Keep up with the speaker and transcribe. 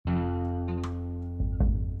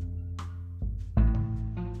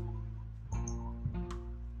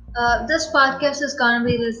This podcast is gonna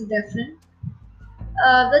be a little different.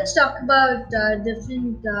 Let's talk about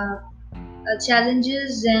different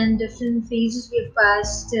challenges and different phases we've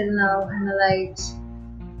passed till now in our lives.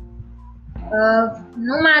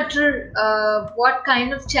 No matter what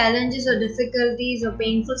kind of challenges or difficulties or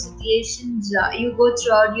painful situations you go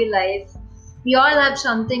throughout your life, we all have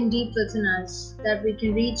something deep within us that we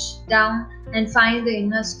can reach down and find the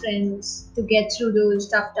inner strength to get through those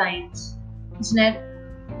tough times, isn't it?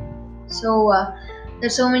 So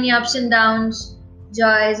there's so many ups and downs,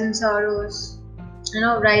 joys and sorrows,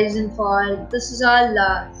 rise and fall. This is all.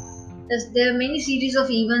 There are many series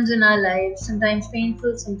of events in our lives. Sometimes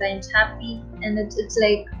painful, sometimes happy, and it's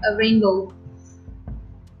like a rainbow.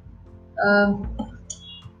 Um,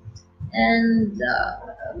 and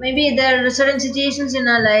maybe there are certain situations in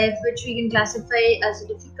our life which we can classify as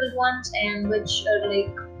difficult ones and which are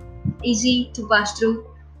like easy to pass through.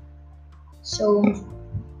 So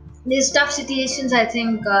these tough situations, I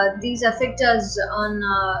think, these affect us on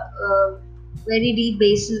a very deep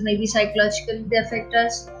basis. Maybe psychologically they affect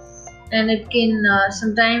us, and it can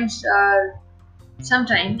sometimes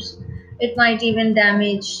it might even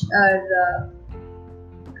damage our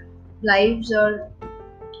lives, or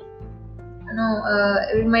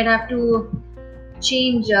we might have to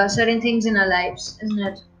change certain things in our lives, isn't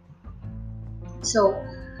it? So,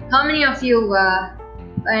 how many of you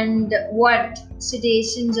and what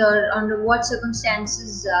situations or under what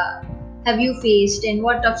circumstances have you faced, and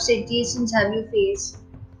what tough situations have you faced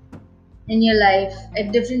in your life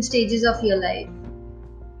at different stages of your life?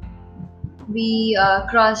 We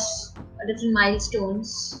cross different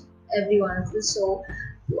milestones, every one of us. So,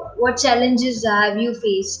 what challenges have you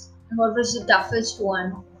faced? What was the toughest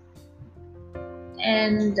one?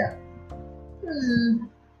 And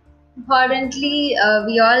importantly,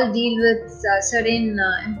 we all deal with certain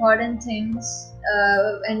important things,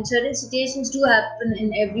 and certain situations do happen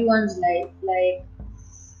in everyone's life, like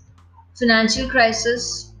financial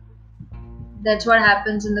crisis. That's what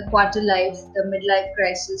happens in the quarter life, the midlife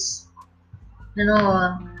crisis. You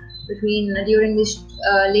know, between during this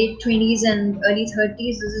late 20s and early 30s,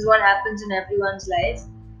 this is what happens in everyone's life.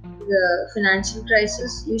 The financial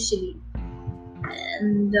crisis, usually,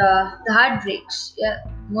 and the heartbreaks. Yeah,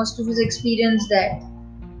 most of us experience that.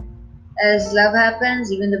 As love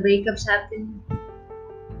happens, even the breakups happen.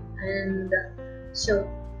 And so,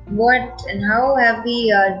 what and how have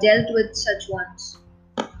we dealt with such ones?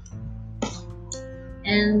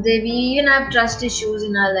 And we even have trust issues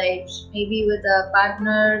in our lives, maybe with our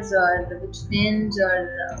partners or with friends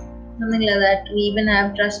or something like that. We even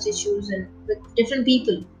have trust issues and with different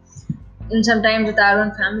people, and sometimes with our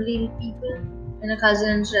own family people,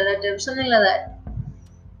 cousins, relatives, something like that.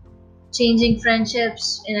 Changing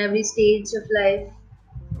friendships in every stage of life.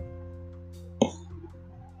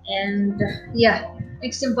 And yeah,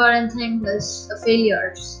 next important thing is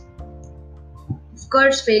failures. Of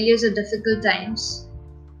course, failures are difficult times.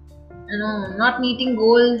 Not meeting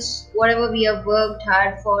goals, whatever we have worked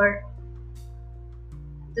hard for,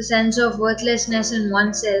 the sense of worthlessness in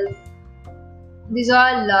oneself. These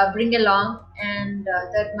all bring along, and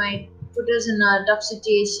that might put us in a tough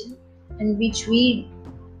situation in which we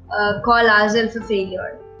call ourselves a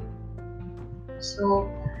failure. So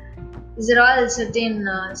these are all certain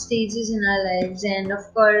stages in our lives, and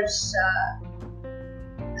of course,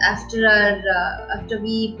 after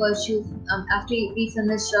we pursue, after we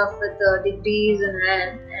finish off with the degrees in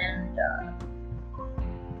hand, and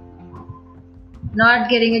not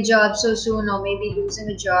getting a job so soon, or maybe losing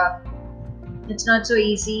a job, it's not so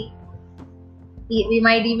easy. We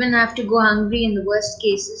might even have to go hungry in the worst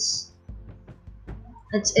cases.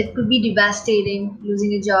 It could be devastating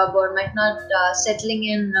losing a job, or might not settling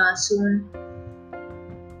in soon.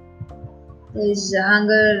 There's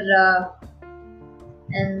hunger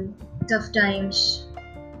and tough times.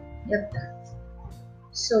 Yep.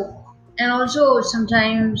 So, and also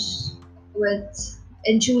sometimes with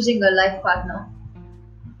in choosing a life partner.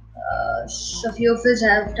 So few of us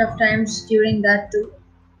have tough times during that too.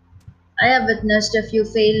 I have witnessed a few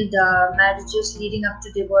failed marriages leading up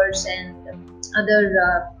to divorce, and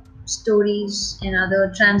other stories and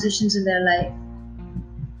other transitions in their life.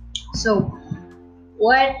 So,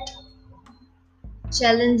 what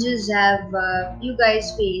challenges have you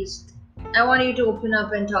guys faced? I want you to open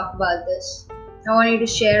up and talk about this. I want you to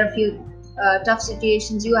share a few tough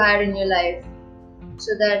situations you had in your life,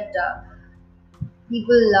 so that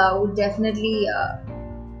people would definitely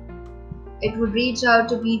it would reach out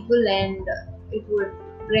to people, and it would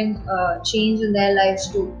bring change in their lives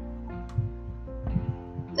too.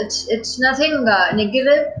 It's nothing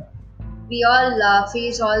negative. we all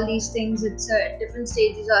face all these things at different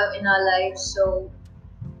stages in our lives. So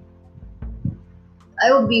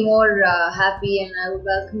I would be more happy and I would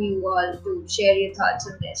welcome you all to share your thoughts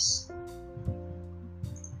on this.